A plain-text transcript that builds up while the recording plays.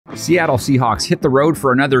Seattle Seahawks hit the road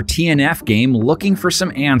for another TNF game looking for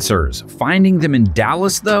some answers. Finding them in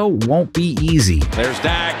Dallas, though, won't be easy. There's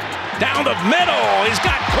Dak. Down the middle. He's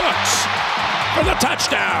got Cooks for the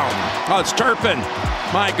touchdown. Oh, it's Turpin.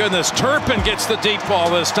 My goodness, Turpin gets the deep ball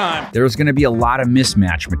this time. There's going to be a lot of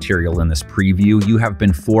mismatch material in this preview. You have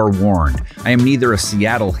been forewarned. I am neither a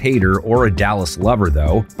Seattle hater or a Dallas lover,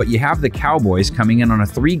 though, but you have the Cowboys coming in on a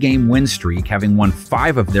 3-game win streak, having won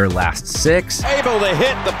 5 of their last 6. Able to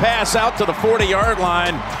hit the pass out to the 40-yard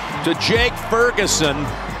line to Jake Ferguson.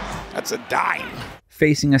 That's a dime.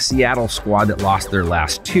 Facing a Seattle squad that lost their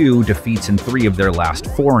last 2 defeats in 3 of their last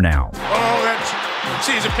 4 now. Oh, that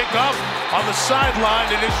sees it picked up on the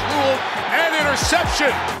sideline. It is ruled an interception.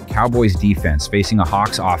 Cowboys defense facing a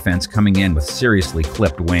Hawks offense coming in with seriously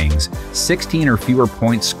clipped wings. 16 or fewer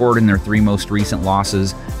points scored in their 3 most recent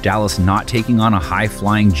losses. Dallas not taking on a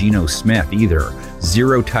high-flying Geno Smith either.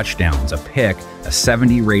 0 touchdowns, a pick, a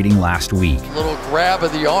 70 rating last week. A little grab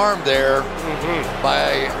of the arm there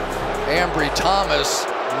by Ambry Thomas,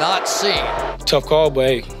 not seen. Tough call, but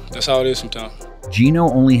hey, that's how it is sometimes. Geno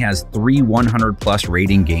only has 3 100-plus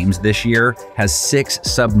rating games this year, has 6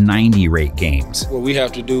 sub-90 rate games. What we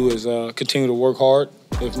have to do is continue to work hard,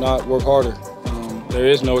 if not work harder. There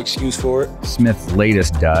is no excuse for it. Smith's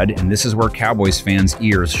latest dud, and this is where Cowboys fans'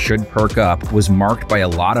 ears should perk up, was marked by a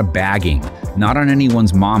lot of bagging. Not on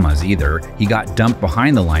anyone's mamas either. He got dumped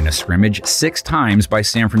behind the line of scrimmage 6 times by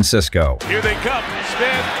San Francisco. Here they come.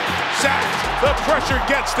 Smith sacked. The pressure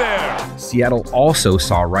gets there. Seattle also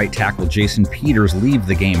saw right tackle Jason Peters leave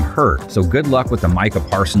the game hurt, so good luck with the Micah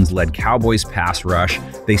Parsons-led Cowboys pass rush.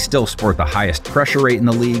 They still sport the highest pressure rate in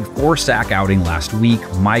the league, 4-sack outing last week.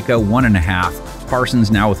 Micah 1.5.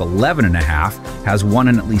 Parsons now with 11.5, has won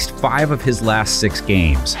in at least 5 of his last 6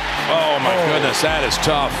 games. Oh my goodness, that is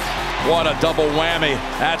tough. What a double whammy.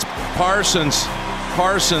 That's Parsons.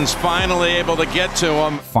 Parsons finally able to get to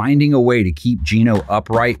him. Finding a way to keep Geno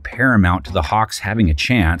upright paramount to the Hawks having a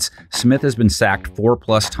chance. Smith has been sacked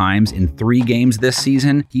 4+ times in 3 games this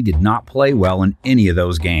season. He did not play well in any of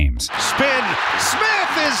those games. Spin.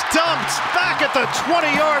 Smith is dumped back at the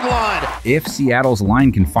 20-yard line. If Seattle's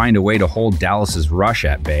line can find a way to hold Dallas's rush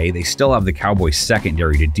at bay, they still have the Cowboys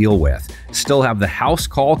secondary to deal with. Still have the house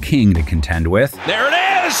call king to contend with. There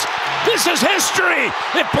it is! This is history!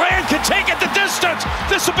 If Bland can take it the distance,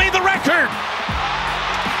 this will be the record!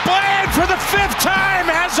 Bland for the 5th time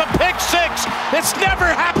has a pick 6! It's never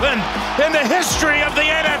happened in the history of the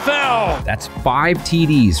NFL! That's 5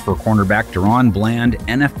 TDs for cornerback Deron Bland,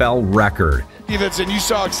 NFL record. Defense, and you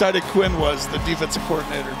saw how excited Quinn was, the defensive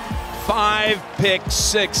coordinator. 5 pick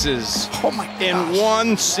 6s in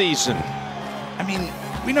 1 season. I mean,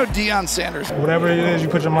 we know Deion Sanders. Whatever it is you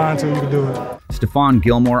put your mind to, you can do it. Stephon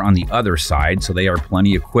Gilmore on the other side, so they are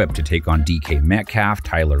plenty equipped to take on DK Metcalf,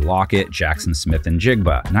 Tyler Lockett, Jackson Smith, and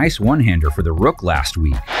Jigba. Nice one-hander for the Rook last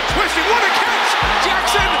week. Twisting, what a catch!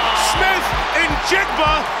 Jackson Smith and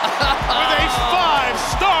Jigba with a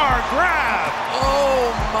 5-star grab.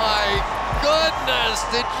 Oh my goodness,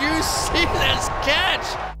 did you see this catch?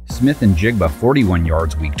 Smith and Jigba 41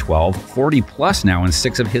 yards week 12, 40+ now in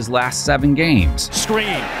 6 of his last 7 games.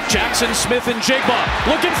 Screen, Jackson Smith and Jigba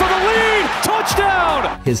looking for the lead,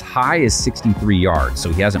 touchdown! His high is 63 yards,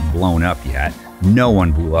 so he hasn't blown up yet. No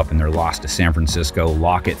one blew up in their loss to San Francisco.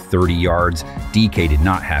 Lockett 30 yards. DK did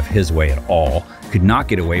not have his way at all. Could not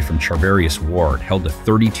get away from Charvarius Ward, held to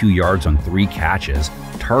 32 yards on 3 catches,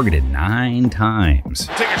 targeted 9 times.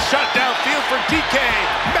 Take a shot downfield for DK.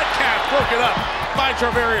 Metcalf broke it up by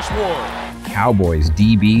Charvarius Ward. Cowboys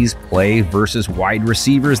DBs play versus wide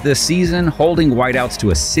receivers this season, holding wideouts to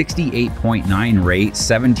a 68.9 rate,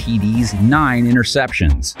 7 TDs, 9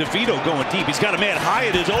 interceptions. DeVito going deep. He's got a man high,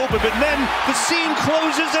 it is open, but then the seam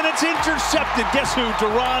closes and it's intercepted. Guess who?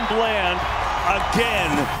 Deron Bland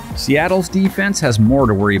again. Seattle's defense has more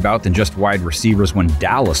to worry about than just wide receivers when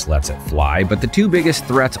Dallas lets it fly, but the 2 biggest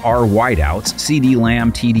threats are wideouts. CD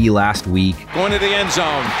Lamb, TD last week. Going to the end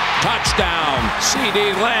zone. Touchdown,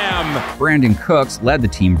 CD Lamb. Brandon Cooks led the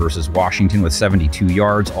team versus Washington with 72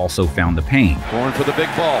 yards, also found the paint. Going for the big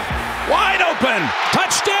ball. Wide open.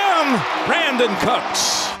 Touchdown, Brandon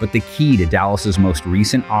Cooks. But the key to Dallas's most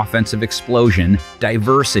recent offensive explosion,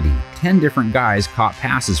 diversity. 10 different guys caught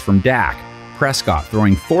passes from Dak. Prescott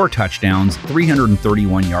throwing 4 touchdowns,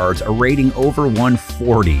 331 yards, a rating over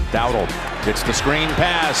 140. Dowdle gets the screen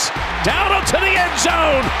pass. Dowdle to the end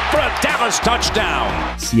zone for a Dallas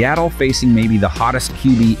touchdown. Seattle facing maybe the hottest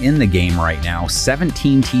QB in the game right now.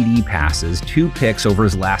 17 TD passes, 2 picks over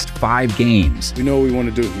his last 5 games. We know what we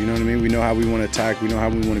want to do, you know what I mean? We know how we want to attack. We know how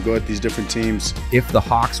we want to go at these different teams. If the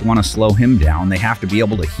Hawks want to slow him down, they have to be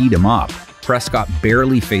able to heat him up. Prescott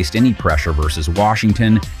barely faced any pressure versus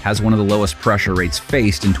Washington, has one of the lowest pressure rates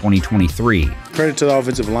faced in 2023. Credit to the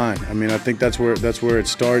offensive line. I mean, I think that's where it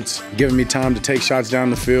starts, giving me time to take shots down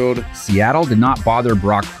the field. Seattle did not bother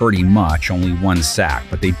Brock Purdy much, only 1 sack,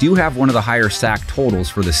 but they do have one of the higher sack totals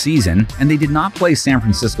for the season, and they did not play San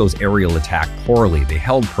Francisco's aerial attack poorly. They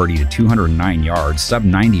held Purdy to 209 yards,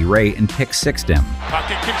 sub-90 rate, and pick-sixed him.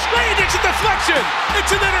 Pocket constrained, it's a deflection,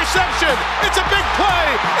 it's an interception, it's a big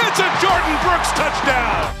play, it's a Jordan Brooks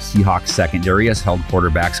touchdown. Seahawks secondary has held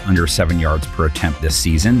quarterbacks under 7 yards per attempt this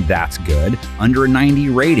season. That's good. Under a 90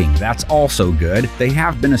 rating. That's also good. They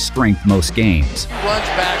have been a strength most games. Runs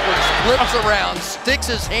backwards, flips around, sticks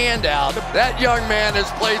his hand out. That young man has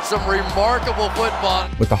played some remarkable football.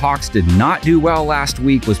 What the Hawks did not do well last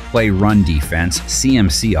week was play run defense.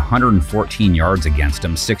 CMC 114 yards against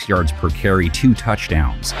him, 6 yards per carry, 2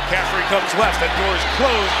 touchdowns. McCaffrey comes left, that door is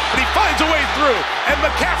closed, but he finds a way through, and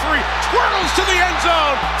McCaffrey twirls to the end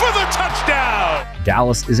zone for the touchdown.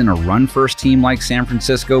 Dallas isn't a run-first team like San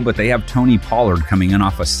Francisco, but they have Tony Pollard coming in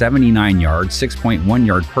off a 79-yard, 6.1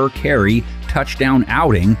 yard per carry touchdown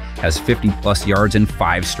outing, has 50-plus yards in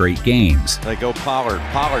 5 straight games. They go Pollard.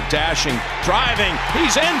 Pollard dashing, driving.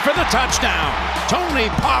 He's in for the touchdown. Tony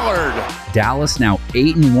Pollard. Dallas now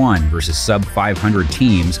 8-1 versus sub-500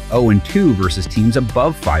 teams, 0-2 versus teams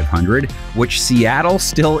above 500, which Seattle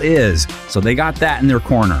still is. So they got that in their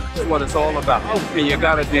corner. That's what it's all about. And you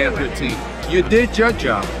got a damn good team. You did your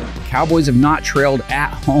job. Cowboys have not trailed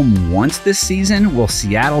at home once this season. Will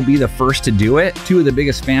Seattle be the first to do it? 2 of the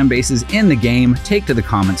biggest fan bases in the game. Take to the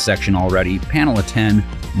comments section already. Panel of 10.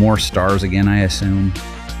 More stars again, I assume.